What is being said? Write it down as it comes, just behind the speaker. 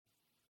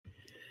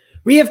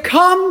We have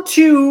come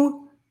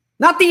to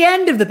not the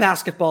end of the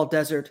basketball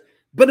desert,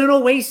 but an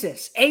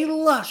oasis, a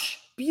lush,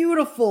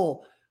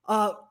 beautiful,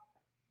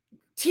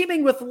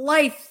 teeming with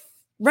life,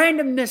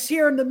 randomness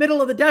here in the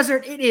middle of the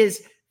desert. It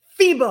is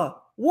FIBA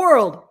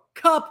World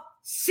Cup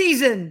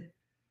season.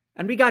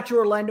 And we got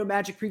your Orlando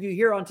Magic preview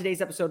here on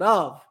today's episode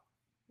of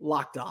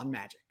Locked On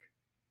Magic.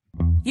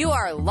 You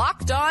are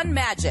Locked On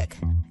Magic,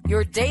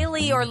 your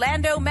daily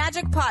Orlando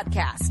Magic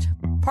podcast,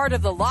 part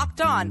of the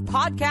Locked On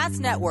Podcast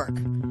Network,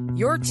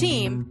 your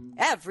team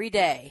every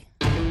day.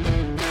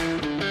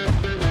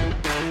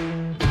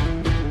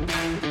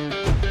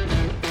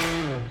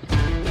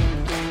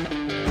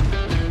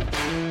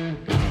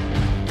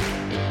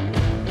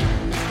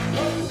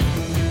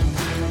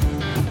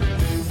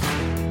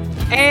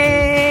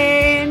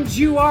 And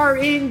you are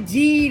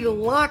indeed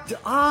Locked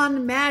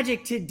On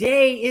Magic.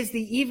 Today is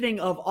the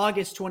evening of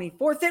August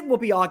 24th. It will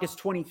be August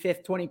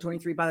 25th,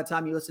 2023 by the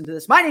time you listen to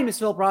this. My name is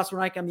Phil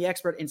Prospernick. I'm the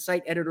expert and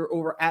site editor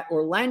over at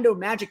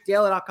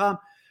OrlandoMagicDaily.com.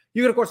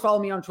 You can, of course, follow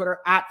me on Twitter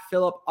at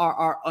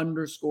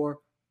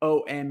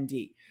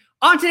PhilipRR_OMD.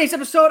 On today's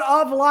episode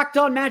of Locked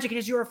On Magic, it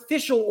is your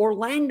official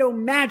Orlando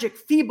Magic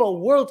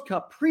FIBA World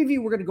Cup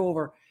preview. We're going to go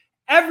over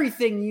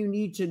everything you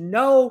need to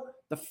know,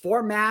 the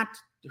format,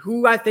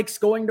 who I think is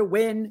going to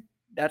win.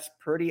 That's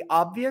pretty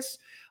obvious.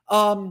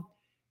 We'll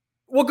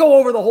go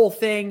over the whole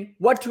thing,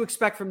 what to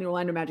expect from the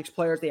Orlando Magic's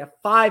players. They have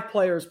 5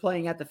 players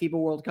playing at the FIBA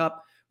World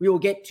Cup. We will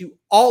get to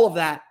all of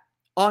that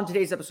on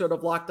today's episode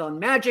of Locked On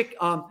Magic.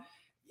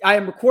 I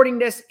am recording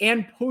this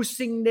and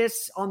posting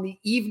this on the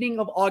evening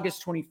of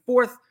August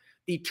 24th.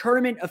 The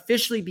tournament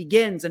officially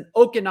begins in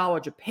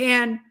Okinawa,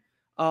 Japan,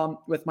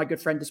 with my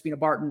good friend Despina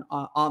Barton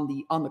on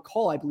the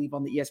call, I believe,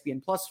 on the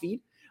ESPN Plus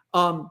feed.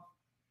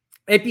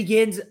 It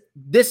begins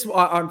this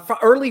on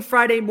early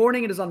Friday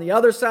morning. It is on the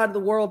other side of the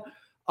world.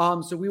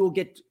 So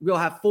we'll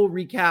have full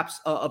recaps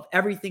of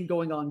everything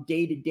going on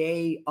day to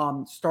day,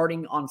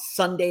 starting on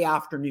Sunday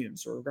afternoon.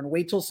 So we're going to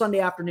wait till Sunday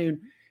afternoon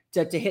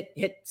to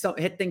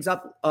hit things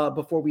up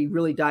before we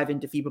really dive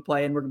into FIBA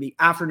play. And we're going to be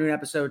afternoon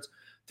episodes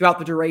throughout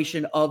the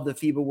duration of the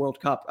FIBA World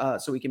Cup,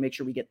 so we can make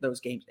sure we get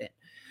those games in.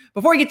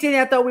 Before we get to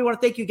that, though, we want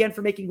to thank you again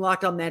for making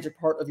Locked On Magic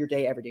part of your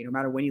day every day, no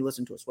matter when you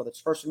listen to us, whether it's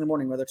first in the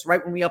morning, whether it's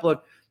right when we upload.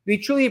 We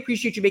truly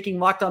appreciate you making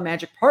Locked On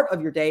Magic part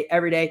of your day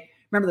every day.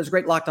 Remember, there's a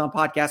great Locked On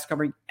podcast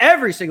covering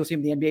every single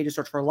team in the NBA. Just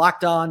search for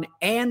Locked On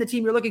and the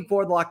team you're looking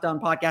for, the Locked On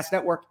Podcast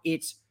Network.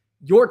 It's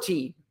your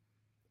team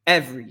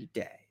every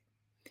day.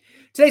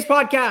 Today's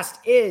podcast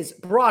is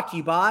brought to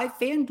you by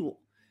FanDuel.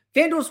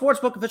 FanDuel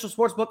Sportsbook, official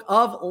sportsbook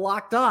of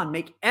Locked On.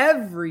 Make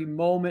every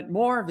moment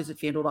more. Visit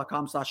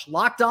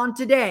FanDuel.com/LockedOn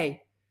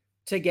today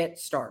to get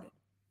started.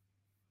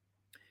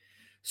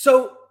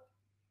 So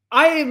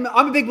I'm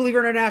a big believer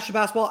in international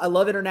basketball. I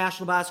love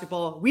international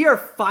basketball. We are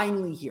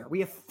finally here. We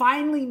have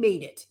finally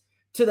made it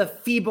to the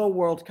FIBA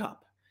World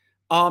Cup.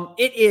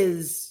 It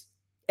is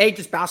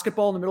just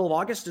basketball in the middle of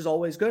August is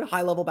always good.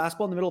 High level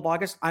basketball in the middle of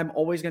August. I'm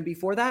always going to be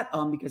for that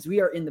because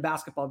we are in the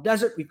basketball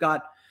desert. We've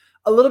got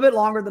a little bit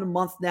longer than a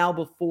month now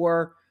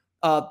before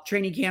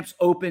training camps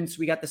open. So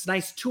we got this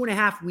nice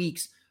 2.5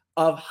 weeks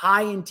of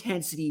high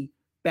intensity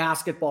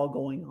basketball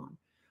going on.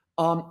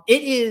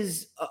 It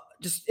is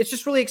it's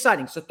just really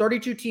exciting. So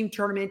 32 team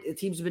tournament. The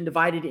teams have been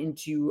divided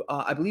into,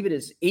 I believe it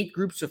is 8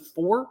 groups of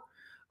 4.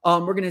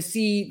 We're going to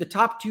see the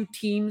top 2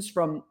 teams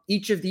from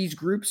each of these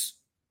groups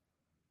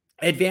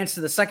advance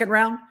to the second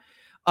round.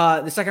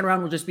 The second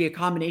round will just be a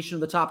combination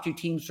of the top 2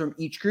 teams from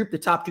each group. The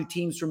top 2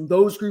 teams from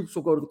those groups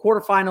will go to the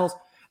quarterfinals,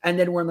 and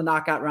then we're in the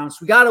knockout round. So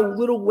we got a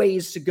little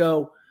ways to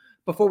go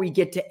before we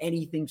get to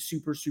anything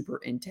super, super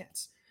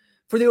intense.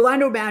 For the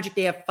Orlando Magic,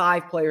 they have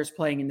 5 players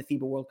playing in the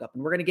FIBA World Cup,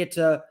 and we're going to get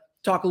to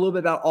talk a little bit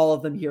about all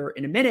of them here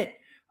in a minute.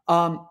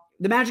 The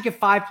Magic have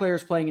 5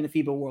 players playing in the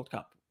FIBA World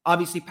Cup.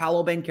 Obviously,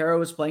 Paolo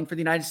Banchero is playing for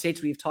the United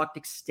States. We've talked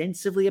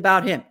extensively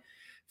about him.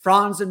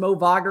 Franz and Mo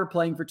Wagner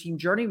playing for Team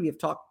Germany. We have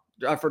talked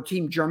for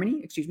Team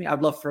Germany. Excuse me.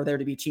 I'd love for there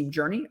to be Team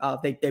Germany.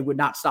 They would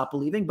not stop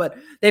believing, but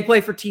they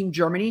play for Team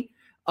Germany.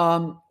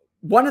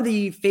 One of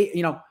the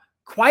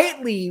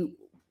quietly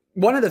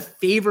one of the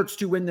favorites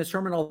to win this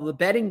tournament, although the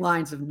betting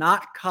lines have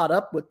not caught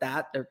up with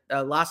that.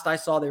 Last I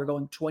saw, they were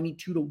going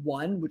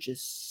 22-1, which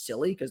is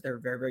silly because they're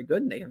very, very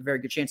good and they have a very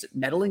good chance at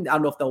medaling. I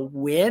don't know if they'll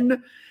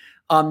win.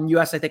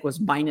 US, I think, was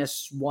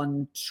minus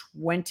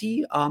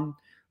 120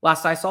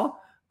 last I saw.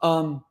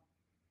 That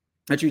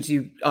means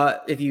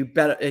if you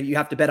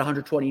have to bet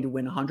 120 to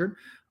win 100.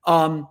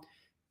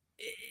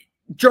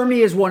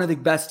 Germany is one of the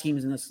best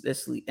teams in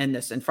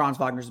this, and Franz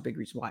Wagner is a big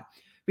reason why.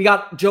 We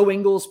got Joe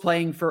Ingles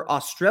playing for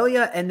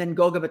Australia, and then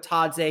Goga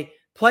Bitadze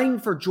playing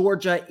for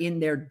Georgia in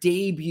their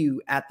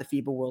debut at the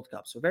FIBA World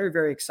Cup. So very,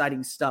 very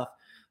exciting stuff.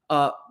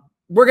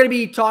 We're going to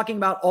be talking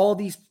about all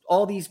these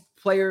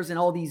players and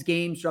all these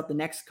games throughout the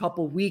next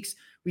couple weeks.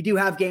 We do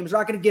have games. We're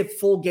not going to give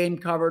full game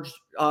coverage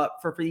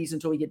for these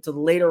until we get to the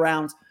later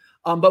rounds.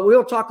 But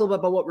we'll talk a little bit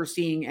about what we're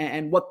seeing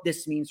and what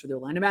this means for the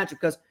Orlando Magic,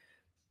 because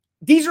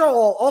these are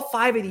all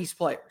 5 of these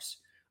players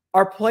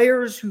are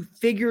players who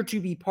figure to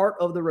be part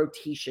of the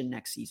rotation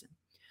next season.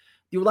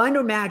 The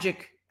Orlando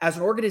Magic as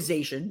an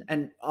organization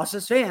and us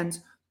as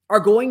fans are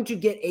going to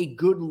get a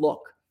good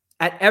look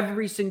at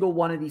every single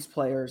one of these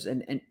players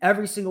and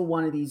every single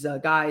one of these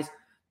guys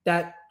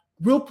that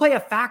will play a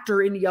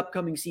factor in the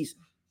upcoming season.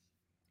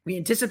 We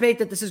anticipate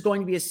that this is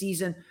going to be a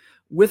season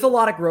with a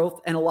lot of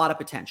growth and a lot of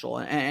potential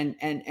and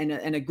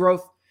a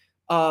growth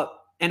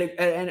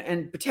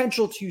and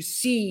potential to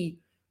see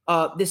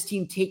this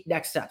team take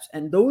next steps.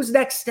 And those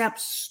next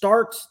steps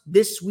start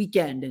this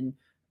weekend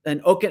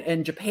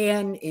in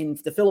Japan, in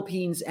the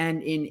Philippines,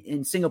 and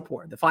in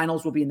Singapore. The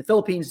finals will be in the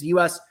Philippines. The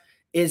U.S.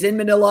 is in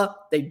Manila.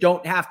 They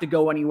don't have to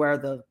go anywhere.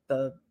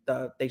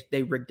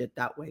 They rigged it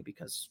that way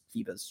because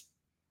FIBA's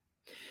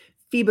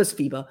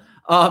FIBA.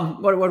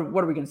 What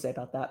are we going to say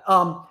about that?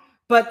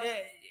 But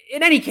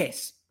in any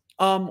case,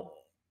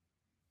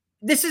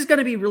 this is going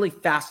to be really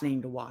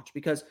fascinating to watch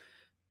because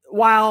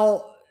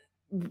while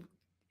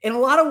in a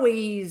lot of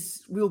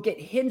ways we'll get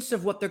hints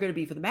of what they're going to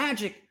be for the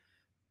Magic,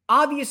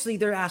 obviously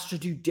they're asked to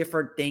do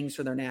different things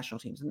for their national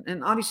teams.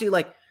 And obviously,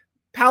 like,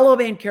 Paolo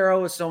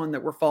Banchero is someone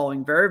that we're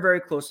following very, very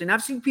closely. And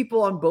I've seen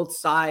people on both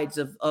sides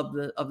of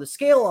the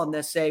scale on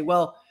this say,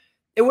 well,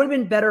 it would have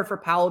been better for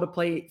Paolo to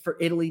play for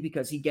Italy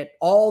because he'd get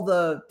all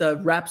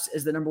the reps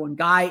as the number one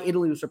guy.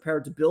 Italy was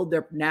prepared to build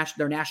their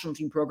national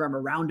team program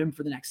around him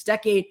for the next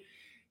decade.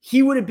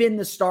 He would have been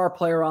the star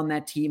player on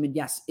that team. And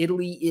yes,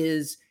 Italy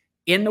is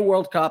in the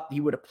World Cup.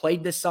 He would have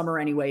played this summer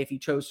anyway if he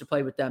chose to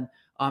play with them.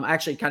 I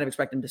actually kind of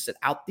expect him to sit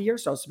out the year,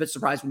 so I was a bit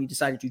surprised when he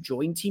decided to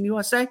join Team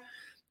USA.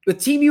 With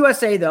Team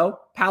USA, though,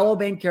 Paolo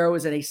Banchero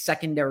is in a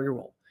secondary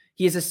role.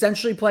 He is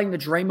essentially playing the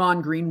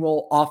Draymond Green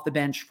role off the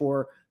bench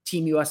for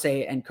Team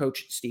USA and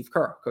coach Steve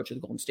Kerr, coach of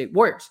the Golden State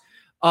Warriors.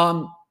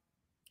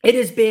 It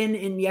has been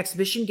in the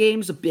exhibition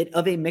games a bit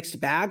of a mixed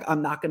bag.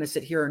 I'm not going to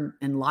sit here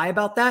and lie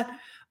about that.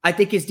 I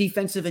think his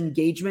defensive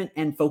engagement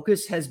and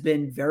focus has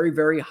been very,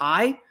 very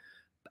high.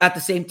 At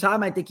the same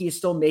time, I think he is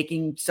still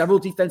making several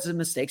defensive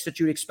mistakes that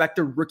you would expect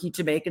a rookie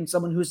to make and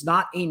someone who's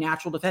not a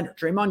natural defender.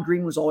 Draymond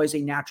Green was always a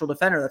natural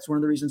defender. That's one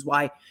of the reasons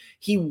why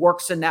he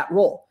works in that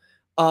role.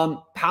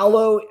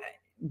 Paolo,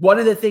 one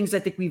of the things I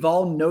think we've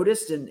all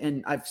noticed,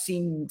 and I've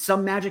seen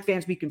some Magic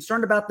fans be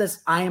concerned about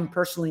this. I am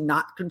personally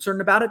not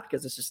concerned about it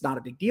because it's just not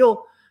a big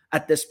deal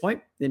at this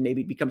point. Then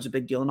maybe it becomes a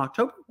big deal in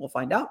October. We'll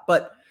find out.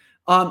 But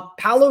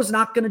Paolo's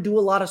not going to do a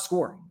lot of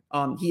scoring.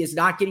 He is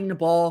not getting the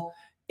ball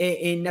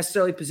in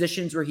necessarily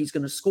positions where he's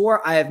going to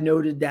score. I have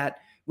noted that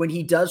when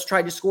he does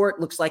try to score, it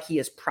looks like he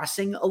is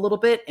pressing a little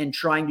bit and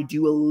trying to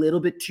do a little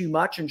bit too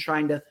much and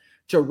trying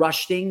to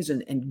rush things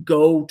and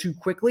go too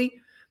quickly.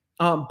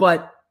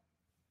 But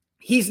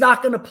he's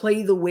not going to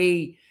play the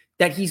way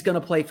that he's going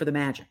to play for the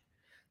Magic.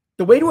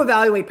 The way to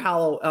evaluate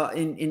Paolo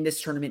in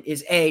this tournament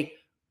is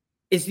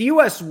is the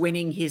U.S.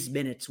 winning his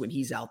minutes when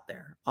he's out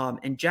there?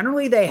 And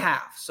generally they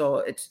have.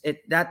 So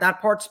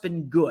that part's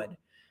been good.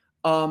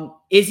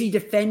 Is he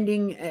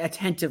defending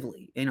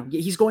attentively?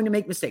 He's going to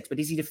make mistakes, but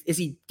is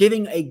he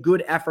giving a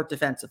good effort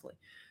defensively?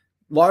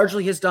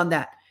 Largely has done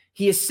that.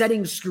 He is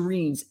setting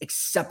screens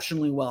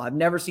exceptionally well. I've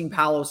never seen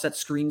Paolo set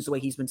screens the way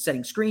he's been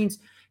setting screens.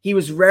 He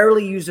was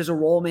rarely used as a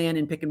roll man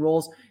in pick and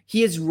rolls.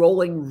 He is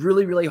rolling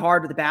really, really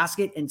hard to the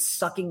basket and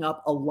sucking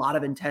up a lot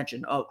of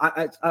intention.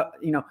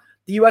 The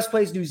U.S.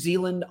 plays New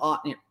Zealand.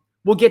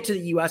 We'll get to the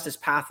U.S.'s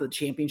path to the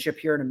championship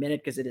here in a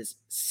minute because it is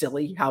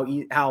silly how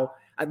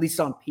at least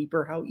on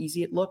paper, how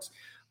easy it looks.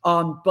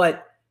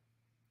 But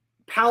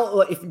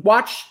Paolo, if you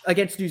watch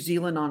against New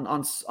Zealand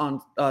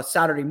on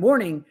Saturday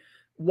morning,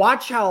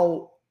 watch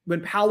how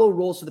when Paolo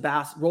rolls to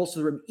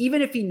the rim,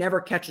 even if he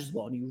never catches the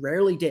ball, and he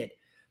rarely did,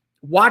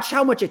 watch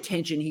how much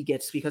attention he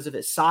gets because of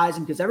his size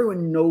and because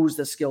everyone knows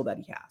the skill that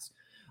he has.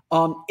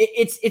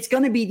 It's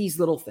going to be these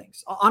little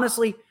things.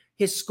 Honestly,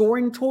 his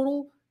scoring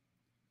total,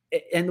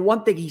 and the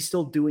one thing he's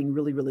still doing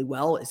really, really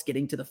well is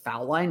getting to the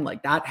foul line.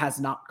 Like, that has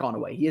not gone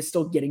away. He is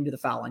still getting to the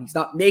foul line. He's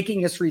not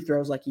making his free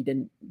throws like he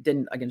didn't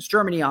against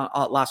Germany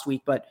last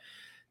week, but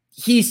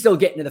he's still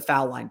getting to the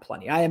foul line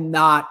plenty. I am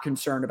not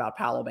concerned about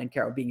Paolo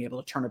Banchero being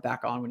able to turn it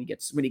back on when he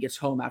gets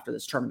home after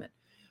this tournament.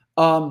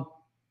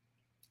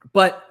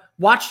 But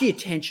watch the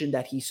attention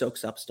that he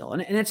soaks up still.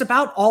 And it's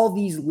about all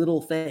these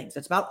little things.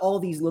 It's about all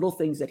these little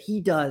things that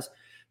he does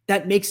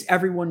that makes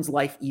everyone's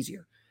life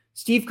easier.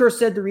 Steve Kerr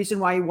said the reason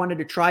why he wanted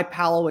to try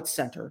Paolo at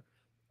center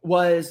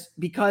was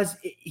because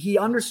he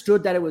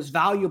understood that it was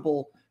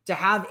valuable to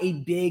have a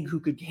big who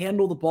could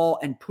handle the ball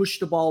and push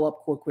the ball up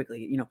court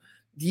quickly.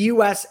 The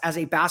U.S. as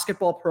a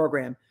basketball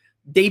program,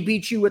 they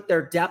beat you with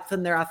their depth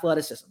and their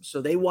athleticism.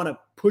 So they want to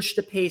push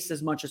the pace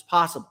as much as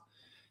possible.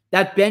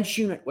 That bench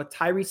unit with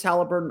Tyrese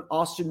Halliburton,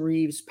 Austin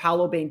Reeves,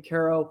 Paolo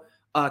Banchero,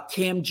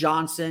 Cam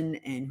Johnson,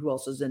 and who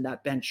else is in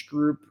that bench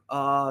group?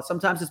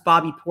 Sometimes it's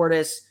Bobby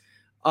Portis.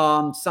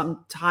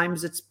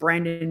 Sometimes it's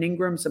Brandon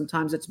Ingram.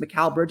 Sometimes it's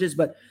Mikal Bridges.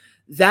 But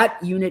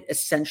that unit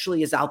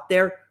essentially is out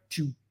there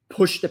to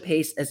push the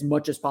pace as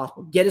much as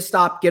possible. Get a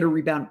stop, get a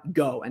rebound,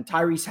 go. And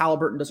Tyrese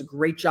Halliburton does a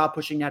great job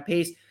pushing that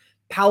pace.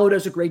 Paolo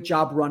does a great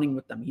job running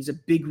with them. He's a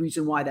big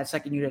reason why that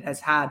second unit has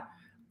had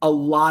a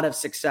lot of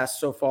success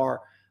so far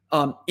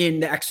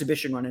in the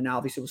exhibition run. And now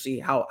obviously we'll see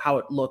how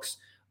it looks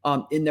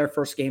in their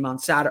first game on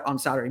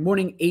Saturday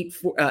morning.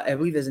 I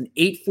believe there's an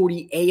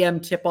 8:40 a.m.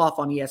 tip-off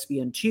on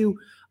ESPN2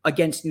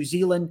 against New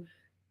Zealand.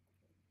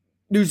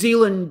 New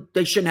Zealand,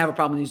 they shouldn't have a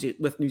problem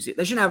with New Zealand.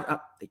 They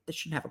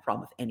shouldn't have a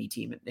problem with any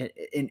team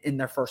in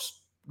their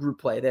first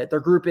group play. Their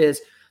group is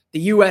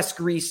the U.S.,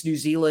 Greece, New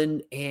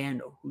Zealand,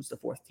 and who's the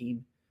fourth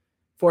team?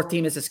 Fourth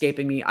team is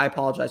escaping me. I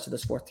apologize to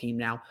this fourth team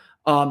now.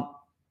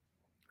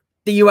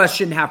 The U.S.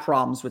 shouldn't have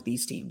problems with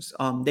these teams.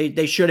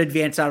 They should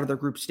advance out of their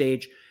group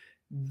stage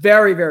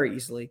very, very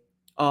easily.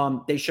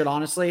 They should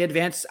honestly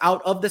advance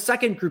out of the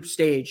second group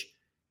stage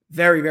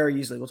very, very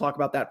easily. We'll talk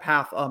about that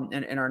path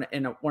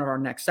in one of our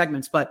next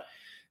segments. But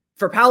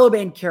for Paolo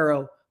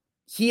Banchero,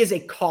 he is a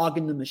cog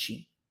in the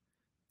machine.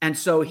 And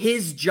so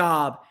his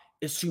job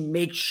is to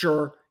make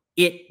sure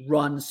it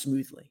runs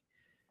smoothly.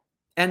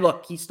 And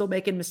look, he's still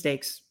making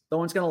mistakes. No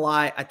one's going to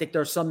lie. I think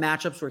there are some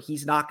matchups where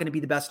he's not going to be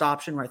the best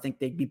option, where I think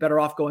they'd be better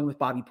off going with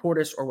Bobby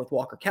Portis or with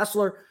Walker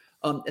Kessler,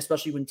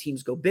 especially when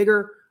teams go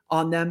bigger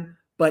on them.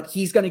 But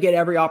he's going to get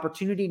every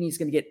opportunity, and he's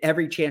going to get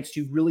every chance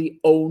to really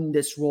own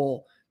this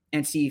role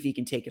and see if he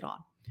can take it on.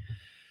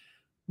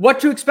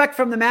 What to expect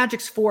from the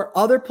Magic's four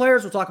other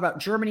players. We'll talk about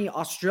Germany,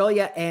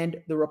 Australia, and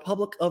the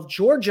Republic of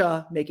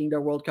Georgia making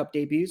their World Cup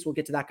debuts. We'll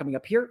get to that coming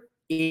up here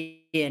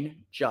in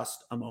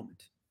just a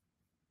moment.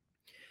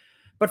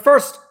 But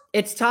first,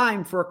 it's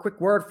time for a quick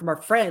word from our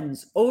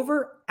friends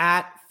over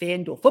at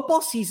FanDuel.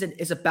 Football season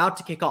is about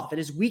to kick off. It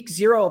is week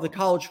 0 of the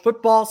college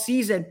football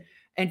season,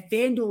 and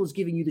FanDuel is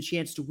giving you the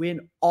chance to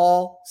win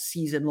all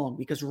season long.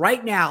 Because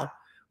right now,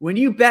 when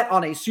you bet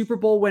on a Super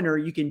Bowl winner,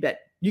 you can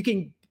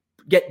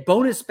get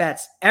bonus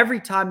bets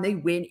every time they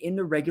win in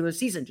the regular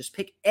season. Just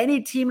pick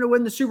any team to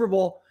win the Super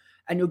Bowl,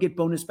 and you'll get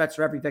bonus bets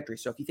for every victory.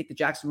 So if you think the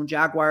Jacksonville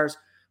Jaguars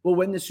will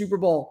win the Super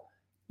Bowl,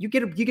 you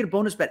get a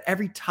bonus bet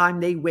every time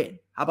they win.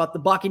 How about the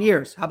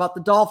Buccaneers? How about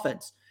the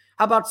Dolphins?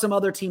 How about some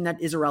other team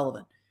that is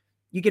irrelevant?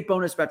 You get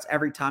bonus bets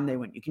every time they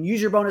win. You can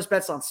use your bonus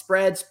bets on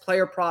spreads,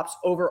 player props,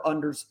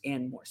 over-unders,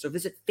 and more. So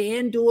visit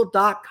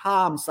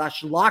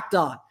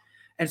FanDuel.com/lockedon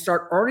and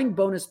start earning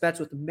bonus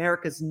bets with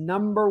America's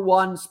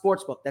 #1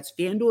 sportsbook. That's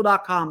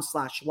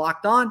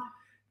FanDuel.com/lockedon.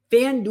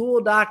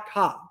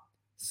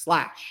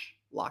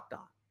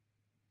 FanDuel.com/lockedon.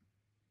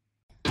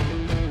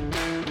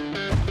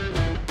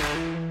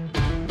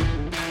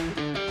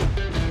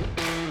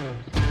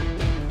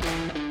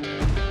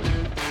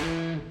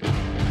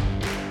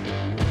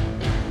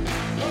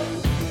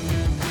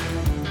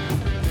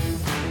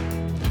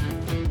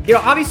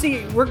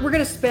 Obviously, we're going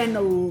to spend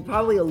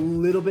probably a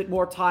little bit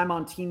more time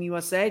on Team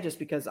USA just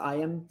because I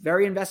am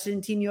very invested in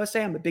Team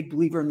USA. I'm a big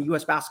believer in the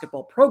U.S.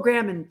 basketball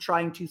program and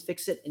trying to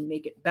fix it and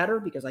make it better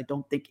because I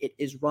don't think it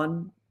is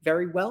run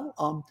very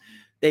well.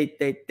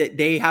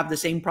 They have the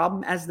same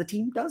problem as the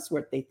team does,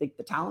 where they think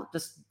the talent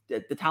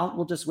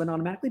will just win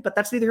automatically. But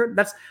that's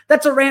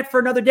a rant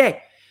for another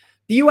day.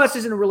 The U.S.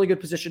 is in a really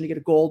good position to get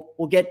a gold.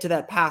 We'll get to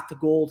that path to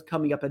gold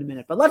coming up in a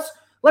minute. But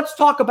let's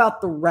talk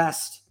about the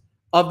rest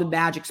of the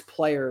Magic's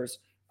players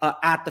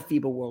at the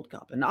FIBA World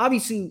Cup. And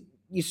obviously,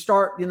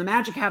 the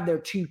Magic have their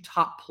 2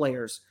 top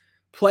players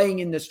playing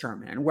in this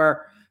tournament, and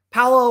where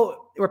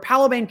Paolo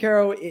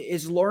Banchero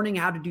is learning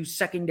how to do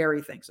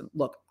secondary things. And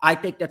look, I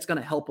think that's going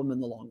to help him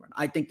in the long run.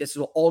 I think this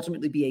will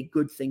ultimately be a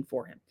good thing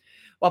for him.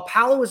 While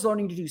Paolo is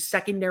learning to do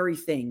secondary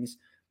things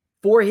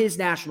for his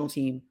national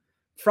team,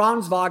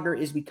 Franz Wagner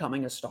is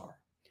becoming a star.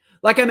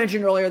 Like I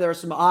mentioned earlier, there are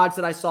some odds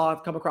that I saw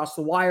come across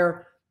the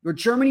wire where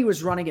Germany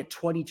was running at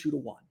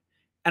 22-1.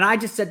 And I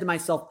just said to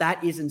myself,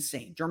 that is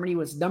insane. Germany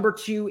was number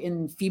 2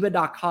 in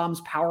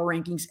FIBA.com's power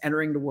rankings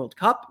entering the World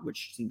Cup,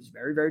 which seems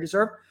very, very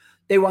deserved.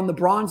 They won the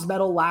bronze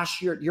medal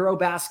last year at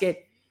Eurobasket.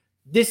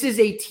 This is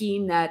a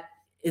team that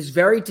is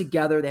very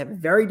together. They have a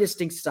very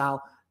distinct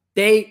style.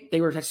 They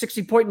were a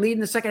 60-point lead in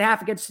the second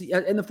half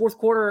in the fourth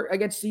quarter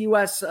against the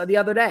U.S. The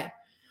other day.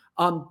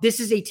 This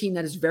is a team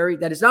that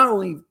is not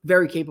only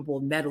very capable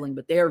of medaling,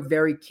 but they are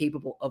very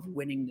capable of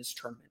winning this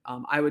tournament.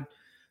 I would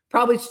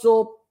probably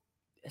still.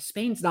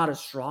 Spain's not as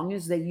strong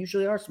as they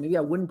usually are, so maybe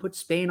I wouldn't put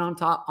Spain on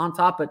top.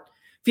 But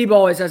FIBA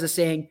always has a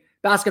saying: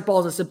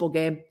 basketball is a simple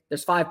game.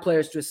 There's 5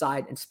 players to a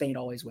side, and Spain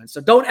always wins. So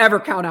don't ever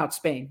count out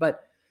Spain.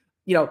 But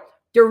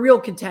they're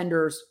real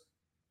contenders.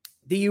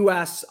 The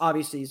U.S.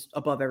 obviously is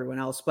above everyone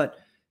else, but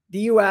the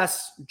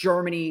U.S.,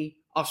 Germany,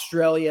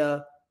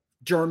 Australia,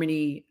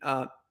 Germany.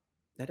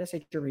 Did I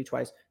say Germany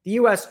twice? The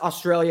U.S.,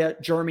 Australia,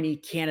 Germany,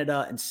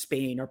 Canada, and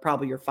Spain are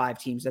probably your 5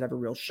 teams that have a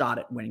real shot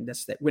at winning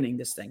this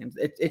thing. And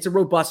it's a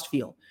robust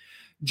field.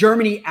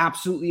 Germany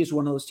absolutely is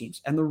one of those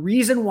teams. And the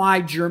reason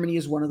why Germany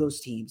is one of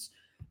those teams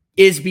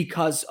is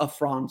because of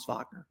Franz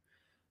Wagner.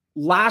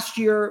 Last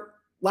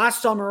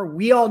summer,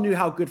 we all knew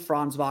how good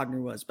Franz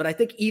Wagner was. But I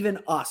think even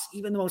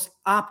the most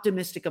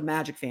optimistic of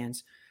Magic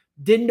fans,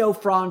 didn't know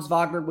Franz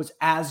Wagner was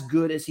as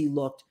good as he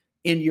looked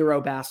in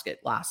Eurobasket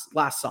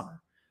last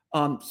summer.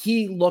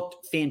 He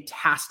looked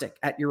fantastic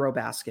at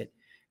Eurobasket,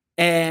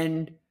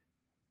 and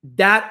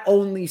that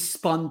only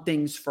spun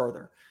things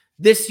further.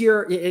 This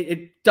year,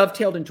 it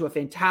dovetailed into a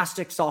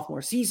fantastic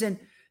sophomore season,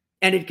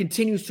 and it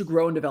continues to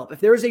grow and develop. If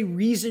there is a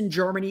reason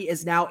Germany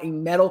is now a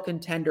medal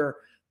contender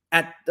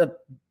at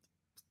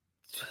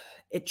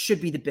it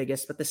should be the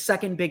biggest, but the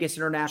second biggest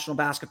international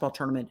basketball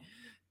tournament,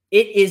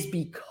 it is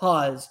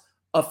because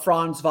of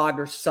Franz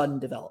Wagner's sudden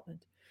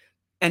development.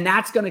 And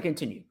that's going to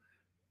continue.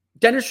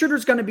 Dennis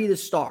Schroeder's going to be the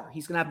star.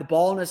 He's going to have the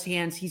ball in his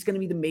hands. He's going to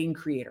be the main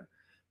creator.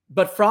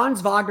 But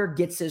Franz Wagner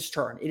gets his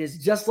turn. It is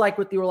just like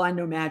with the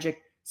Orlando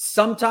Magic.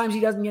 Sometimes he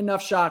doesn't get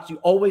enough shots. You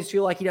always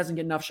feel like he doesn't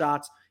get enough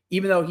shots,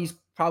 even though he's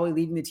probably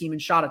leading the team in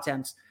shot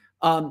attempts.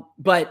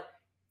 But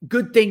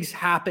good things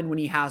happen when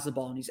he has the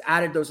ball. And he's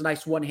added those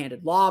nice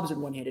one-handed lobs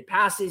and one-handed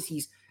passes.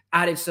 He's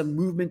added some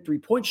movement,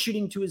 three-point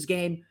shooting to his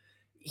game.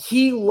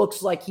 He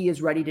looks like he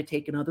is ready to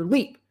take another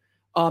leap.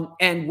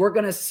 And we're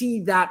going to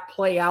see that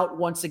play out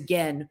once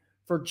again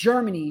for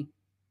Germany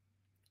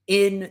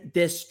in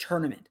this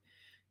tournament.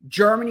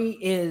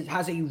 Germany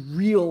has a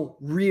real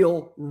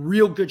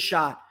good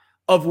shot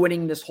of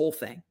winning this whole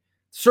thing.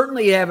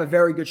 Certainly they have a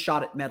very good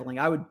shot at medaling.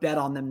 I would bet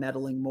on them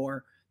medaling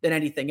more than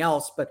anything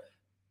else, but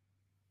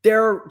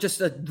they're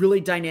just a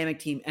really dynamic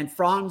team, and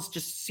Franz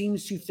just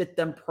seems to fit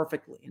them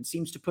perfectly and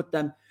seems to put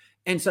them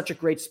in such a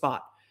great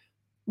spot.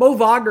 Mo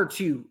Wagner,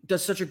 too,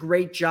 does such a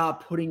great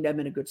job putting them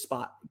in a good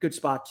spot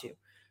too.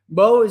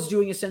 Mo is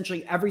doing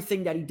essentially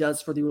everything that he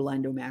does for the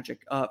Orlando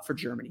Magic for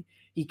Germany.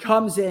 He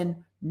comes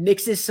in,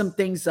 mixes some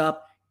things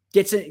up,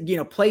 gets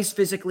it, plays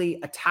physically,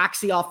 attacks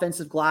the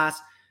offensive glass,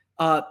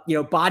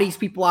 bodies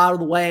people out of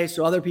the way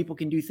so other people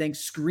can do things,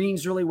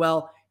 screens really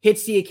well,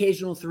 hits the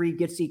occasional three,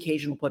 gets the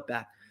occasional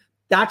putback.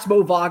 That's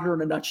Mo Wagner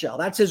in a nutshell.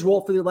 That's his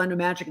role for the Orlando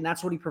Magic, and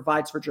that's what he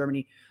provides for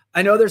Germany.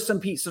 I know there's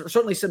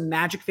certainly some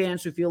Magic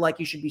fans who feel like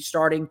he should be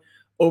starting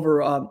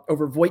over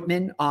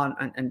Voigtman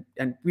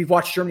and we've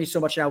watched Germany so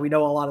much now, we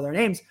know a lot of their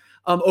names,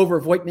 over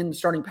Voigtman,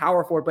 starting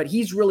power forward, but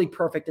he's really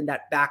perfect in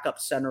that backup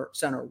center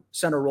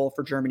role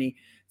for Germany.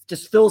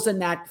 Just fills in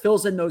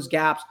those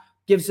gaps,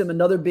 gives him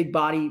another big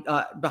body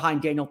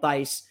behind Daniel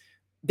Theis.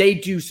 They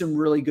do some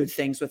really good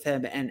things with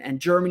him, and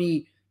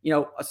Germany,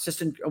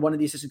 one of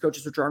the assistant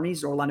coaches for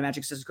Germany's Orlando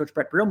Magic assistant coach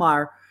Brett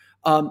Brielmaier,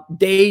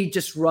 they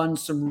just run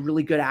some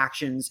really good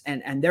actions,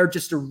 and they're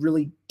just a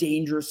really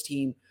dangerous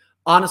team,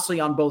 honestly,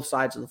 on both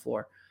sides of the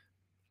floor.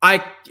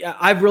 I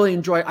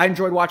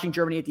enjoyed watching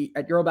Germany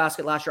at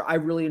Eurobasket last year.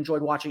 I'm really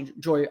enjoying watching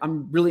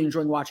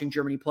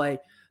Germany play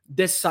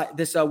this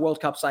World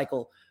Cup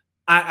cycle.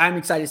 I'm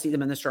excited to see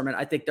them in this tournament.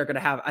 I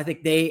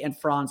think they and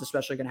Franz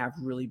especially are going to have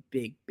really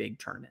big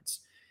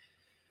tournaments.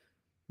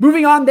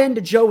 Moving on then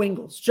to Joe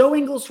Ingles. Joe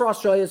Ingles for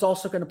Australia is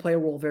also going to play a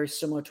role very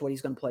similar to what he's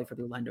going to play for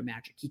the Orlando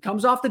Magic. He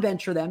comes off the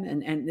bench for them,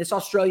 and this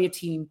Australia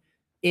team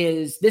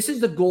is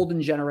the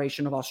golden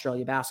generation of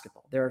Australia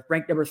basketball. They're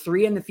ranked number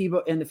 3 in the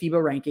FIBA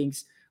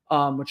rankings,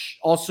 which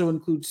also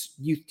includes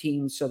youth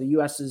teams. So the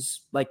US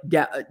is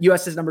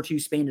number 2,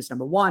 Spain is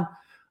number 1.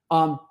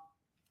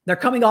 They're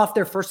coming off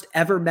their first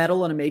ever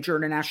medal in a major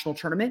international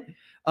tournament,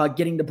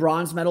 getting the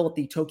bronze medal at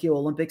the Tokyo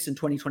Olympics in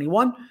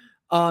 2021.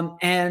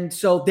 And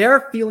so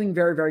they're feeling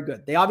very, very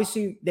good.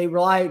 They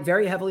rely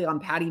very heavily on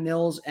Patty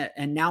Mills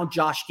and now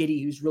Josh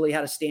Giddey, who's really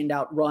had a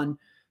standout run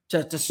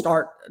to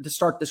start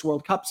this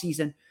World Cup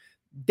season.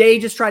 They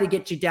just try to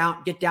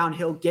get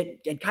downhill,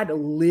 and kind of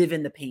live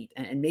in the paint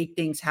and make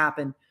things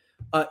happen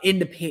in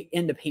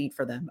the paint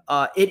for them.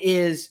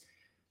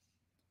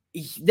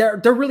 They're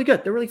really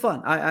good. They're really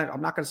fun.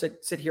 I'm not going to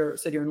sit here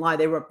and lie.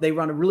 They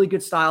run a really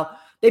good style.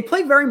 They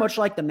play very much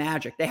like the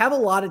Magic. They have a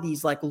lot of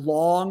these like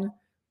long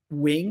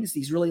wings,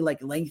 these really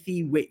like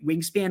lengthy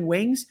wingspan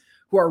wings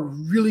who are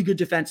really good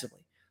defensively.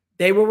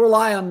 They will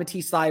rely on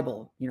Matisse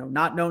Thybulle,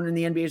 not known in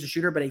the NBA as a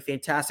shooter, but a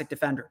fantastic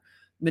defender.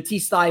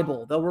 Matisse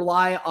Thybulle. They'll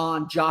rely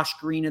on Josh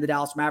Green of the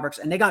Dallas Mavericks,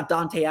 and they got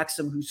Dante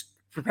Exum, who's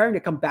preparing to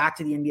come back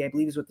to the NBA. I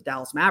believe is with the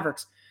Dallas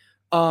Mavericks.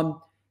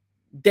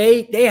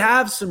 They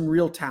have some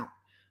real talent.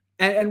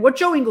 And what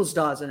Joe Ingles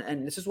does,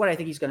 and this is what I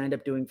think he's going to end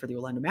up doing for the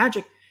Orlando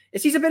Magic,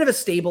 is he's a bit of a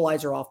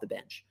stabilizer off the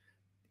bench.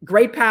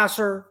 Great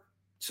passer,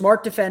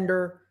 smart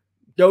defender,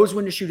 knows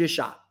when to shoot his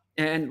shot.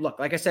 And look,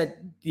 like I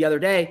said the other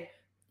day,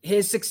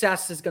 his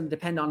success is going to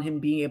depend on him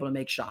being able to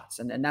make shots.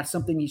 And that's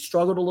something he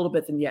struggled a little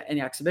bit in the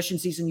exhibition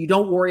season. You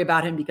don't worry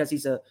about him because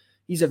he's a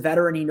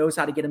veteran. He knows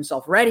how to get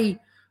himself ready.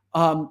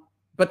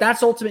 But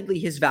that's ultimately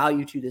his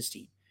value to this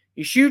team.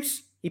 He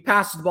shoots, he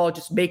passes the ball,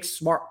 just makes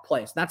smart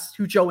plays. That's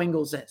who Joe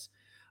Ingles is.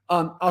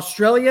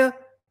 Australia,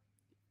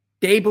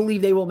 they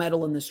believe they will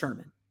medal in this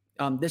tournament.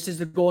 This is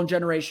the golden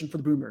generation for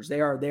the Boomers.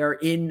 They are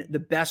in the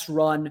best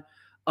run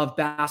of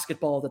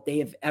basketball that they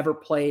have ever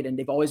played, and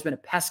they've always been a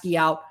pesky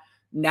out.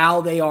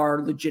 Now they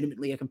are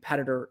legitimately a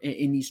competitor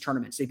in these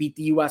tournaments. They beat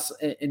the U.S.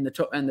 in the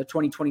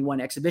 2021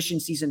 exhibition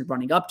season,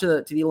 running up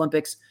to the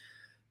Olympics.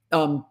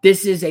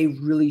 This is a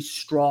really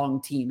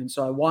strong team, and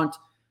so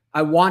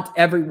I want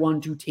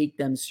everyone to take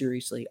them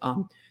seriously.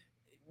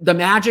 The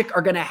Magic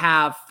are going to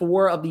have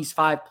 4 of these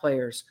 5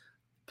 players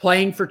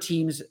playing for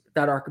teams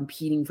that are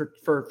competing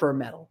for a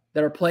medal,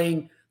 that are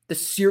playing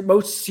the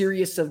most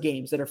serious of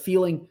games, that are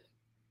feeling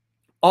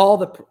all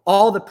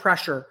the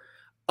pressure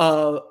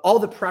of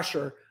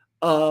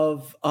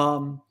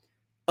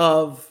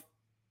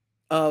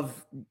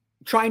of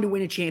trying to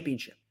win a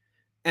championship.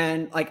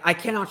 And like, I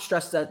cannot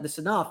stress this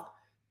enough.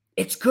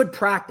 It's good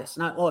practice.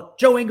 Look,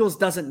 Joe Ingles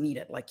doesn't need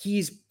it. Like,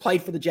 he's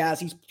played for the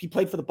Jazz. He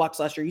played for the Bucks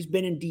last year. He's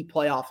been in deep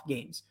playoff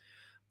games.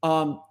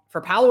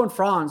 For Paolo and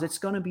Franz, it's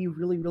going to be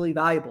really, really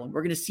valuable. And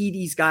we're going to see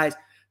these guys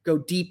go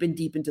deep and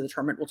deep into the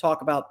tournament. We'll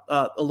talk about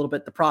a little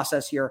bit the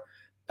process here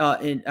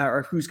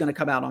or who's going to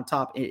come out on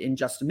top in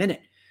just a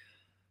minute.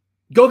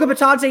 Goga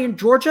Bitadze in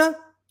Georgia,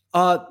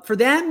 for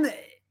them,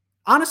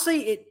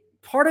 honestly,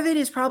 part of it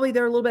is probably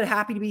they're a little bit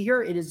happy to be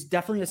here. It is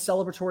definitely a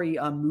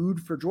celebratory mood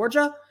for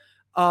Georgia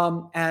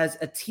as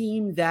a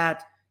team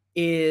that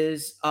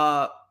is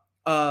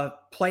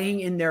playing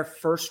in their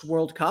first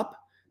World Cup.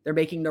 They're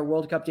making their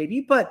World Cup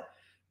debut, but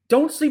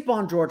don't sleep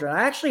on Georgia.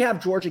 I actually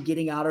have Georgia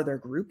getting out of their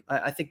group.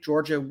 I think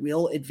Georgia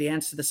will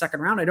advance to the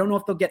second round. I don't know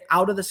if they'll get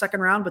out of the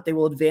second round, but they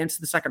will advance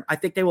to the second. I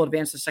think they will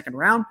advance to the second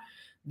round.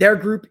 Their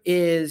group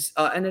is,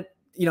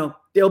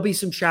 there'll be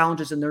some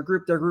challenges in their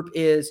group. Their group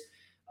is,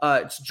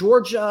 it's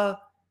Georgia.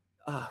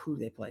 Who do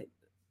they play?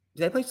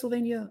 Do they play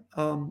Slovenia?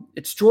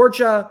 It's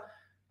Georgia,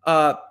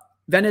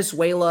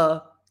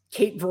 Venezuela,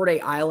 Cape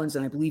Verde Islands,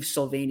 and I believe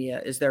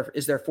Slovenia is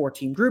their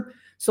 14 group.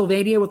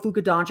 Slovenia with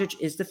Luka Doncic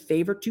is the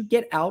favorite to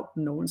get out.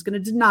 No one's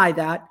going to deny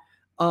that.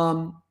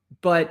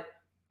 But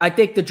I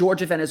think the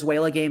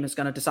Georgia-Venezuela game is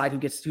going to decide who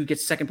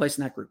gets second place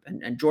in that group.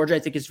 And Georgia, I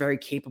think, is very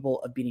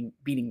capable of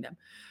beating them.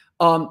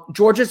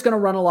 Georgia's going to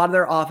run a lot of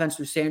their offense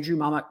through Sandru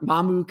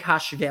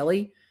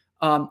Mamukashvili.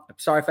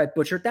 Sorry if I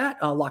butchered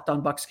that. Locked On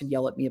Bucks can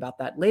yell at me about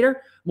that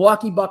later.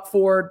 Milwaukee Buck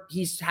Ford,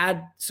 he's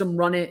had some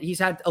run. He's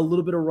had a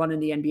little bit of run in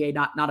the NBA,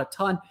 not a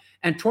ton.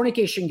 And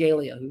Tornike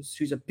Shengelia,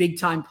 who's a big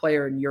time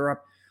player in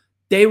Europe.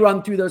 They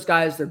run through those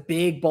guys. They're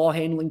big ball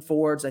handling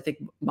forwards. I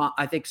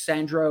think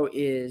Sandro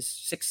is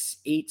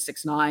 6'8",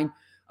 6'9".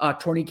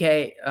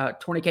 Tornike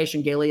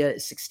Shengelia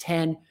is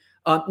 6'10".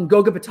 And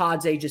Goga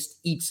Bitadze just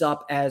eats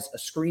up as a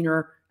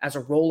screener, as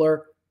a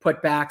roller,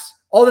 putbacks,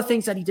 all the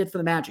things that he did for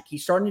the Magic.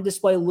 He's starting to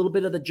display a little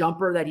bit of the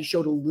jumper that he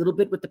showed a little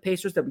bit with the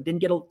Pacers that we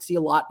didn't get to see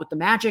a lot with the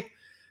Magic.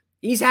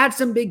 He's had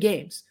some big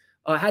games.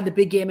 Had the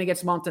big game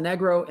against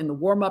Montenegro in the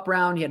warm-up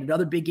round. He had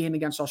another big game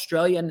against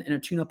Australia in a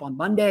tune-up on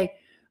Monday.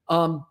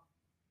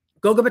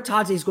 Goga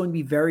Bitadze is going to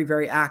be very,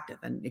 very active.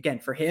 And again,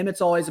 for him,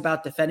 it's always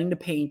about defending the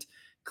paint,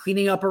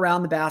 cleaning up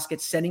around the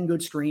basket, setting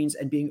good screens,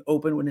 and being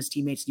open when his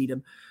teammates need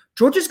him.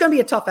 Georgia's going to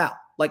be a tough out.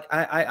 Like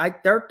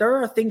there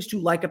are things to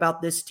like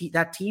about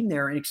that team.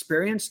 They're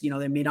inexperienced.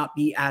 They may not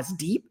be as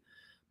deep,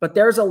 but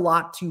there's a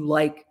lot to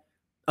like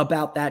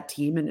about that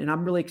team. And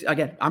I'm really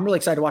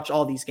excited to watch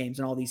all these games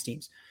and all these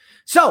teams.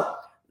 So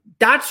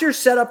that's your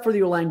setup for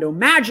the Orlando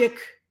Magic.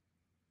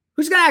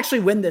 Who's going to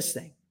actually win this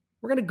thing?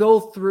 We're going to go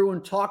through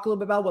and talk a little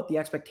bit about what the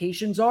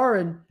expectations are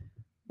and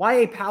why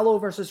a Paolo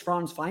versus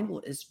Franz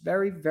final is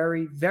very,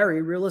 very,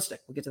 very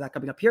realistic. We'll get to that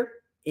coming up here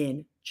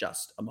in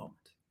just a moment.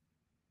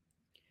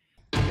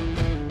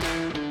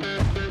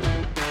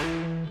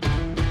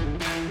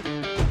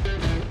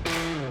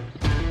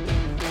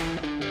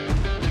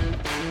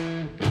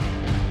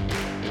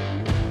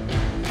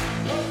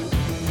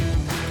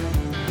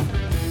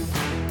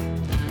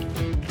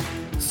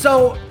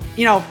 So,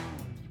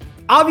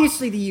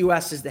 obviously the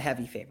U.S. is the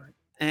heavy favorite.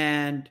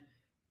 And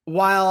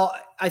while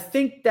I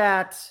think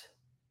that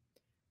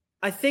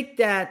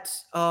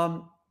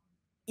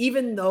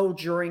even though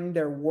during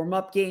their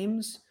warm-up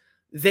games,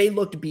 they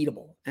looked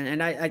beatable,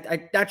 and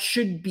I that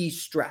should be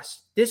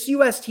stressed. This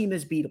U.S. team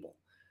is beatable.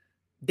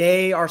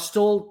 They are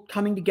still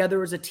coming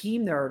together as a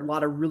team. There are a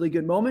lot of really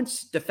good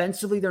moments.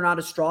 Defensively, they're not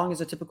as strong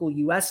as a typical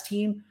U.S.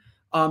 team.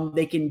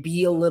 They can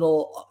be a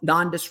little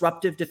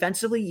non-disruptive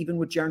defensively, even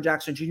with Jaren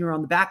Jackson Jr.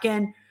 on the back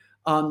end.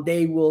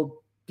 They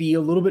will be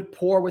a little bit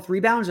poor with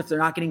rebounds. If they're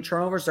not getting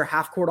turnovers, their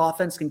half-court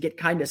offense can get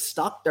kind of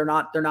stuck. They're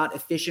not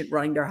efficient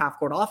running their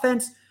half-court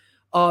offense.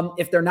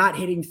 If they're not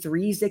hitting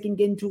threes, they can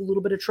get into a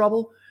little bit of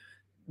trouble.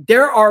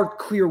 There are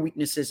clear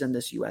weaknesses in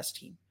this U.S.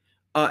 team.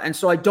 And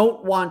so I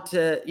don't want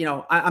to,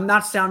 I'm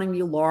not sounding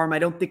the alarm. I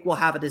don't think we'll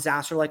have a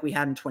disaster like we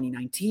had in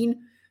 2019.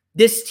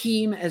 This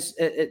team has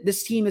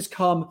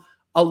come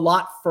a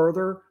lot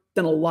further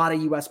than a lot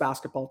of U.S.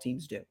 basketball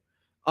teams do.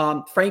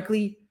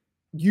 Frankly,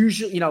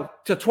 usually, to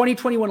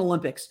 2021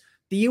 Olympics,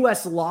 the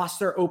U.S. lost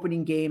their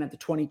opening game at the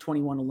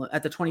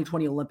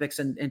 2020 Olympics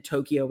in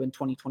Tokyo in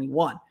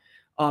 2021.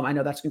 I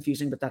know that's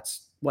confusing, but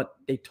that's what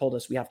they told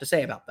us we have to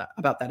say about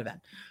that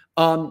event.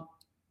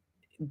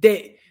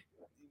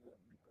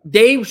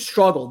 They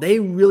struggle. They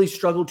really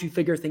struggled to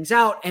figure things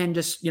out. And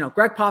just,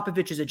 Greg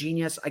Popovich is a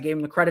genius. I gave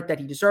him the credit that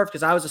he deserved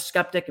because I was a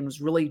skeptic and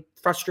was really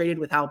frustrated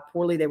with how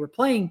poorly they were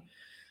playing.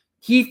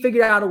 He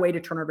figured out a way to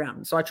turn it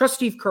around. So I trust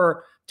Steve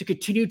Kerr to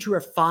continue to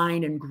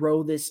refine and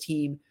grow this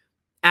team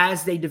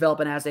as they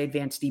develop and as they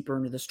advance deeper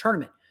into this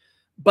tournament.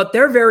 But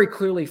they're very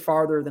clearly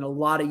farther than a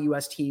lot of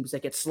U.S. teams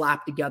that get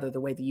slapped together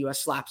the way the U.S.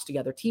 slaps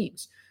together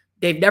teams.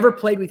 They've never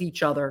played with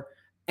each other,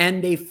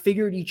 and they've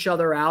figured each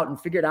other out and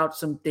figured out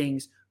some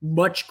things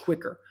much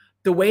quicker.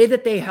 The way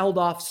that they held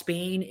off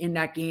Spain in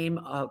that game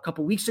a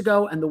couple weeks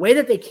ago and the way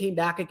that they came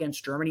back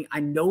against Germany, I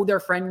know they're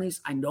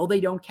friendlies. I know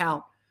they don't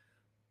count.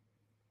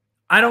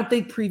 I don't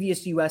think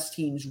previous U.S.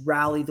 teams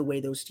rally the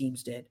way those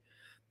teams did.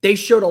 They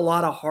showed a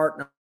lot of heart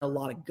and a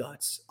lot of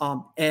guts.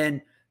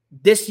 And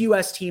this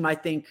U.S. team, I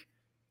think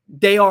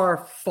they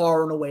are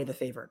far and away the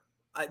favorite.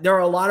 There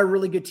are a lot of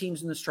really good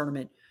teams in this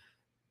tournament.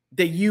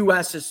 The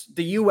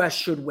U.S.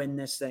 should win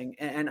this thing.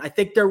 And I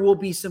think there will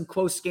be some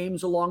close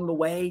games along the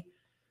way,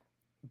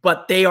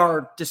 but they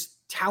are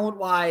just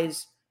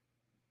talent-wise,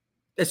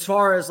 as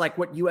far as like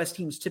what U.S.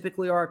 teams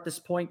typically are at this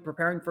point,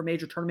 preparing for a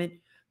major tournament,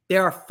 they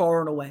are far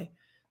and away.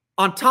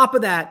 On top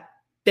of that,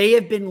 they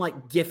have been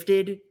like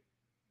gifted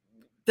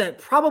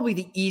probably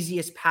the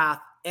easiest path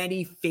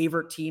any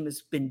favorite team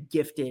has been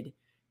gifted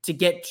to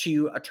get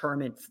to a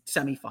tournament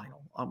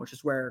semifinal, which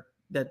is where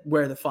the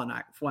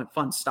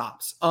fun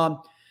stops.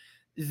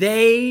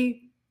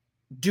 They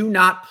do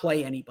not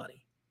play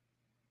anybody,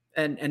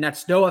 and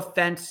that's no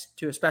offense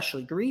to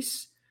especially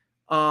Greece.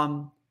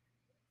 They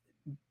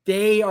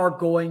are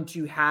going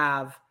to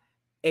have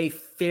a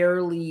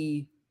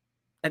fairly,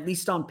 at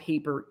least on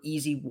paper,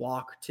 easy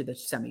walk to the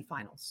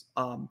semifinals,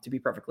 to be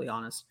perfectly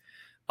honest.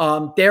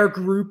 Their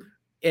group,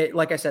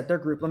 like I said, their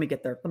group, let me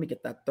get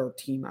that third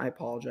team. I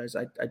apologize.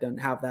 I don't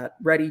have that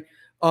ready.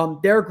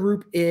 Their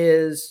group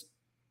is,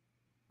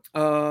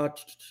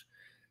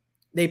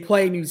 they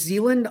play New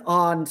Zealand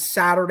on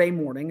Saturday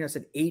morning. That's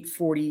at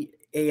 8:40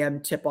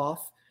 a.m.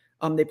 tip-off.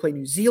 They play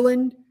New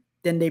Zealand.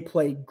 Then they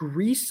play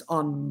Greece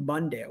on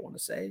Monday, I want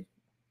to say.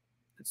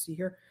 Let's see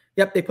here.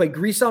 Yep, they play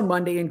Greece on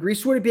Monday, and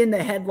Greece would have been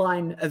the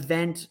headline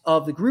event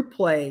of the group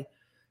play,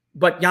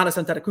 but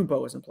Giannis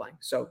Antetokounmpo isn't playing,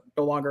 so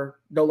no longer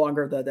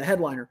the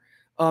headliner.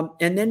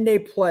 And then they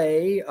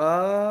play,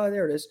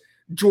 there it is,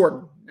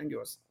 Jordan. I knew it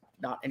was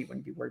not anyone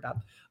to be worried about.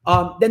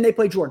 Then they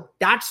play Jordan.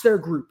 That's their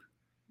group.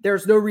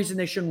 There's no reason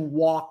they shouldn't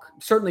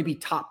certainly be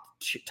top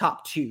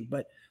two,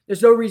 but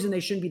there's no reason they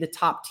shouldn't be the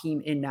top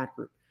team in that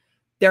group.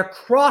 Their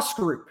cross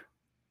group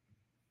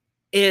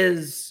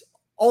is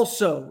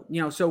also,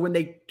 so when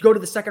they go to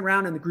the second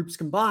round and the groups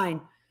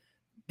combine,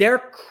 their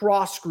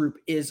cross group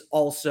is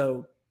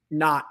also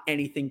not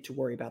anything to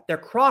worry about. Their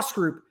cross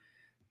group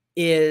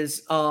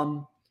is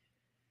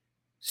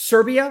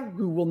Serbia,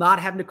 who will not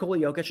have Nikola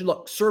Jokic. And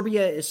look,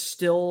 Serbia is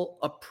still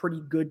a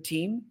pretty good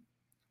team.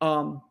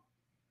 And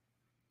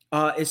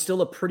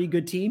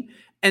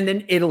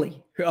then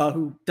Italy,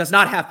 who does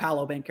not have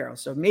Paolo Banchero.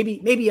 So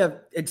maybe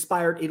a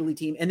inspired Italy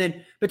team. And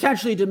then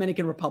potentially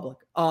Dominican Republic.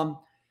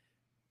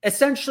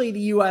 Essentially,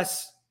 the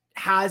U.S.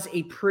 has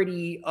a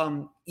pretty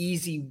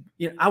easy,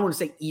 I want to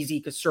say easy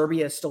because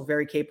Serbia is still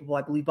very capable.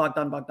 I believe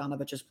Bogdan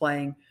Bogdanovic is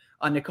playing.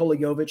 Nikola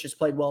Jovic has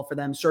played well for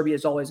them. Serbia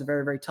is always a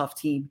very, very tough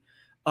team.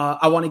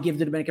 I want to give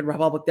the Dominican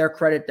Republic their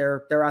credit.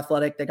 They're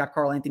athletic. They got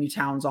Karl Anthony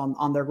Towns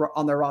on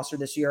their roster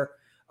this year.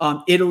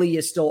 Italy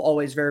is still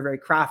always very, very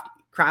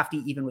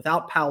crafty even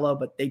without Paolo,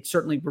 but they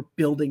certainly were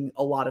building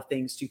a lot of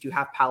things to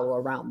have Paolo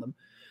around them.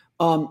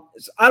 So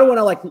I don't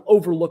want to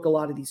overlook a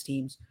lot of these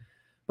teams.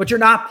 But you're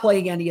not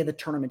playing any of the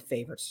tournament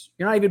favorites.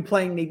 You're not even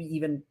playing maybe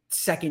even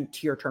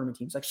second-tier tournament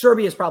teams. Like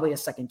Serbia is probably a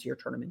second-tier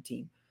tournament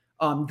team.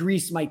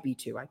 Greece might be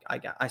too,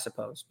 I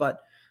suppose. But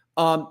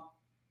the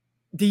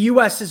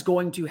U.S. is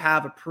going to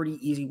have a pretty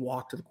easy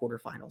walk to the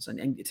quarterfinals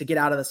and to get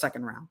out of the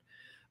second round.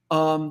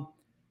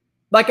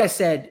 Like I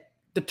said,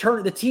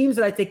 the teams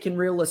that I think can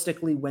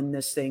realistically win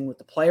this thing with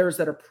the players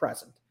that are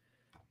present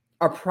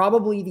are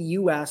probably the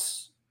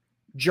U.S.,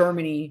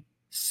 Germany,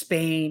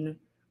 Spain,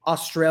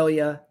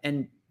 Australia,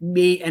 and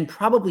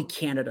probably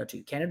Canada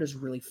too. Canada's a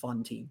really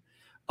fun team.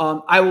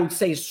 I will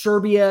say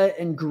Serbia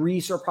and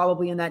Greece are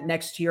probably in that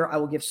next tier. I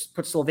will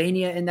put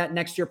Slovenia in that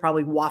next tier,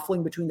 probably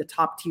waffling between the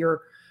top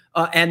tier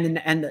and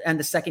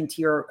the second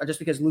tier, just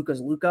because Luka's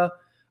Luka.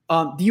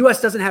 The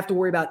U.S. doesn't have to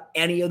worry about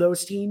any of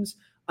those teams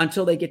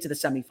until they get to the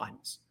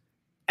semifinals,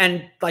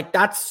 and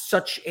that's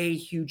such a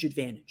huge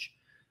advantage.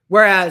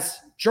 Whereas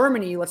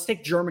Germany, let's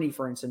take Germany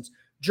for instance.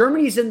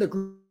 Germany's in the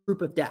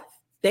group of death.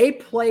 They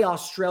play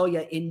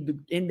Australia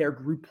in their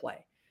group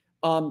play.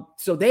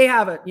 So they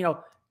have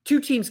two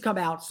teams come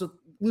out. So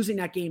losing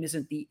that game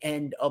isn't the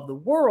end of the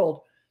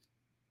world,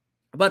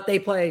 but they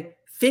play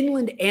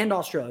Finland and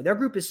Australia. Their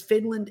group is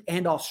Finland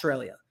and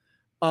Australia.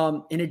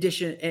 In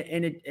addition,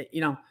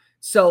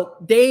 so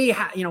they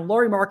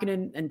Lauri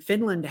Markkanen and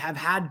Finland have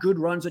had good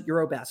runs at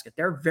Eurobasket.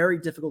 They're a very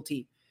difficult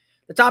team.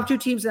 The top two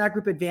teams in that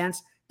group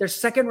advance. Their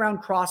second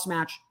round cross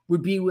match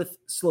would be with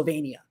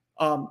Slovenia.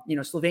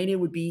 Slovenia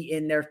would be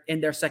in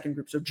their second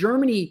group. So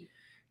Germany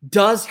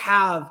does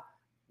have,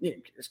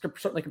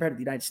 certainly compared to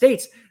the United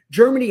States,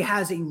 Germany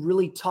has a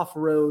really tough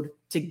road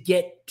to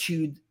get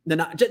to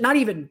not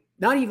even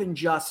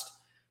just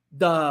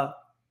the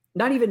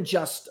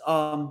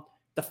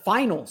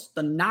finals,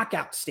 the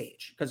knockout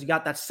stage, because you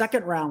got that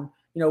second round,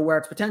 where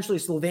it's potentially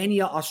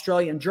Slovenia,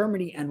 Australia, and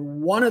Germany,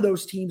 and one of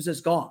those teams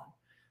is gone.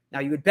 Now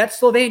you would bet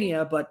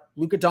Slovenia, but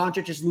Luka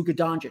Doncic is Luka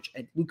Doncic,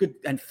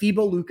 and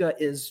FIBA Luka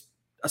is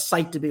a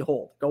sight to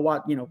behold. Go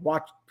watch,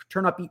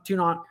 turn on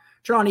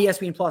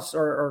ESPN Plus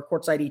or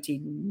Courtside ET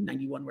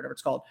 91, whatever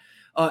it's called,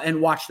 and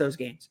watch those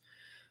games.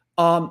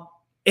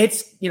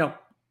 It's,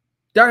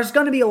 there's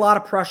going to be a lot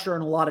of pressure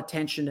and a lot of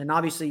tension. And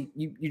obviously,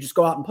 you just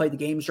go out and play the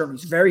games.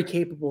 Germany's very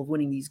capable of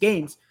winning these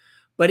games,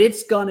 but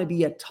it's going to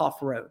be a tough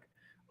road.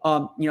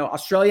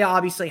 Australia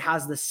obviously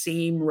has the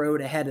same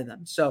road ahead of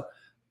them. So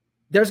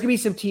there's going to be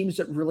some teams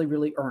that really,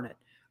 really earn it.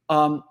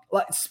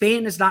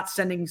 Spain is not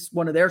sending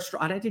one of their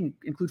strong. I didn't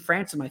include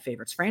France in my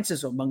favorites. France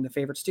is among the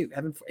favorites too.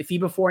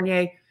 FIBA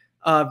Fournier,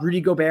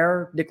 Rudy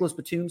Gobert, Nicolas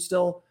Batum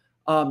still.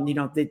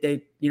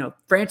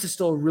 France is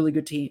still a really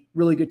good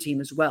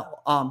team as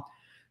well.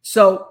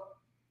 So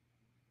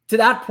to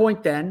that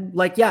point, then,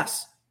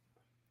 yes,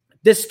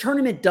 this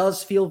tournament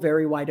does feel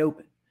very wide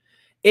open.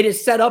 It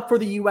is set up for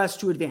the U.S.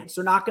 to advance.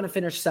 They're not going to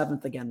finish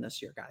 7th again this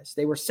year, guys.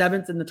 They were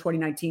 7th in the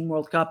 2019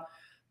 World Cup.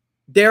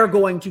 They're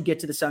going to get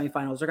to the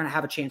semifinals. They're going to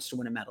have a chance to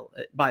win a medal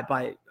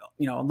by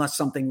unless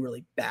something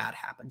really bad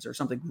happens or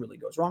something really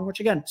goes wrong, which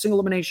again, single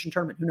elimination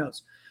tournament, who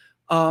knows?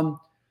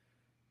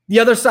 The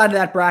other side of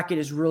that bracket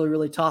is really,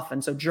 really tough.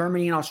 And so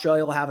Germany and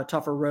Australia will have a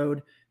tougher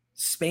road.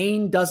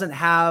 Spain doesn't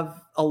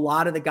have a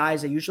lot of the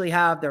guys they usually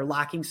have. They're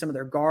lacking some of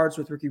their guards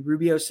with Ricky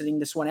Rubio sitting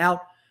this one out.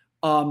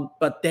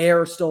 But they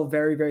are still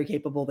very, very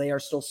capable. They are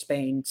still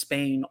Spain.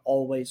 Spain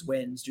always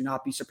wins. Do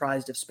not be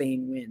surprised if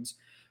Spain wins.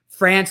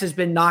 France has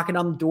been knocking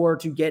on the door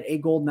to get a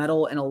gold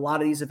medal in a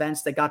lot of these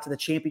events. They got to the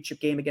championship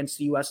game against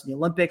the U.S. in the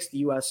Olympics. The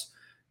U.S.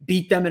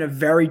 beat them in a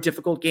very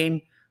difficult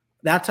game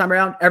that time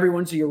around.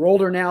 Everyone's a year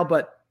older now,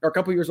 or a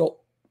couple years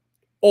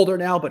older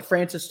now, but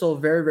France is still a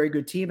very, very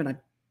good team. And I'm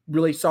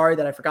really sorry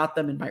that I forgot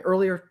them in my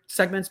earlier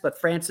segments, but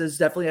France is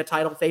definitely a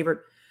title favorite,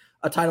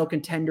 a title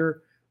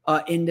contender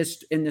in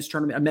this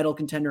tournament, a medal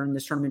contender in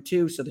this tournament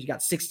too. So you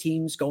got 6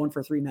 teams going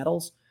for 3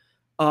 medals.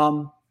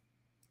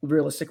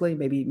 Realistically,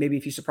 maybe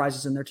a few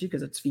surprises in there too,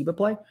 because it's FIBA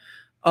play.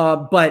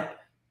 But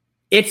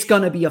it's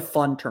going to be a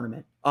fun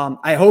tournament.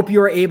 I hope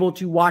you're able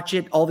to watch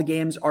it. All the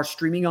games are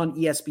streaming on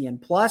ESPN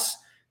Plus.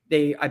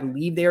 I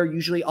believe they are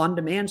usually on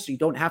demand, so you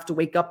don't have to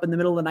wake up in the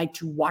middle of the night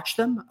to watch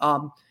them.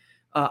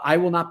 I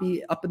will not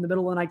be up in the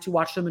middle of the night to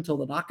watch them until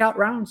the knockout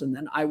rounds, and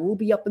then I will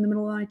be up in the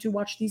middle of the night to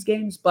watch these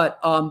games. But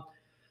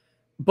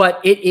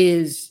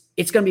it's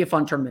going to be a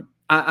fun tournament.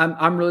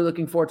 I'm really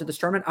looking forward to this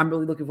tournament. I'm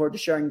really looking forward to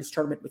sharing this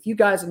tournament with you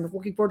guys. I'm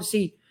looking forward to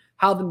see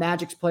how the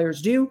Magic's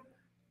players do.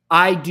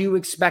 I do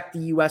expect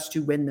the U.S.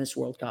 to win this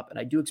World Cup, and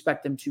I do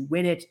expect them to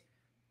win it.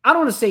 I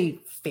don't want to say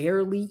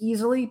fairly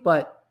easily,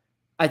 but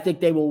I think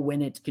they will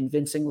win it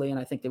convincingly, and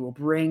I think they will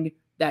bring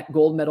that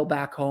gold medal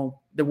back home,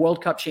 the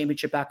World Cup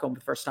championship back home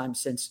for the first time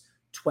since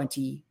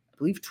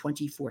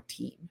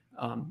 2014.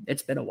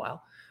 It's been a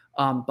while,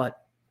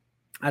 but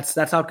that's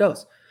how it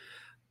goes.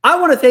 I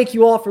want to thank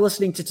you all for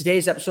listening to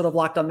today's episode of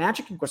Locked On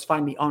Magic. You can, of course,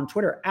 find me on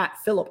Twitter at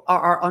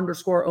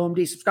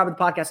 @PhilipRR_OMD. Subscribe to the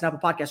podcast and Apple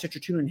Podcasts, Stitcher,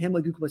 TuneIn,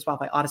 Himalaya, Google Play,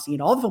 Spotify, Odyssey,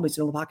 and all the films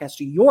on the podcast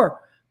to your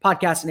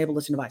podcast-enabled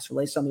listening device. For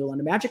latest on the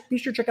Orlando Magic, be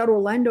sure to check out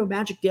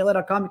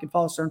OrlandoMagicDaily.com. You can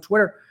follow us on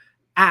Twitter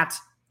at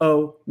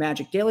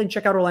 @OMagicDaily. And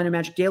check out Orlando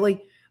Magic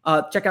Daily.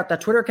 Check out that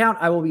Twitter account.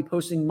 I will be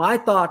posting my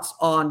thoughts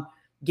on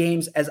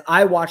games as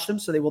I watch them,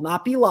 so they will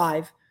not be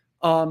live.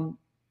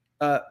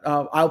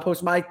 I'll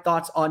post my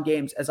thoughts on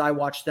games as I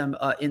watch them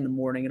in the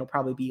morning. It'll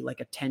probably be like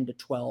a 10 to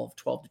 12,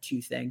 12 to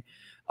 2 thing.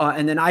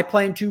 And then I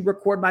plan to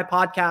record my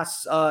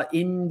podcasts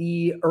in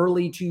the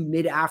early to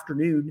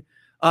mid-afternoon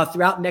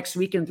throughout next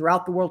week and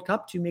throughout the World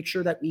Cup to make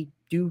sure that we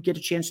do get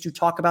a chance to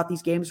talk about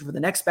these games before the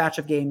next batch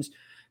of games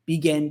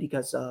begin,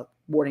 because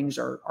mornings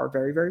are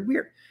very, very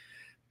weird.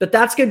 But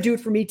that's going to do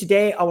it for me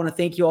today. I want to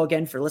thank you all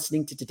again for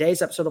listening to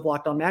today's episode of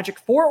Locked On Magic.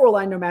 For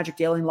Orlando Magic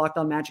Daily and Locked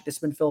On Magic, this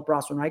has been Philip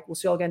Rossman-Reich. We'll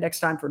see you all again next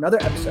time for another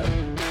episode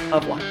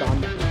of Locked On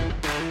Magic.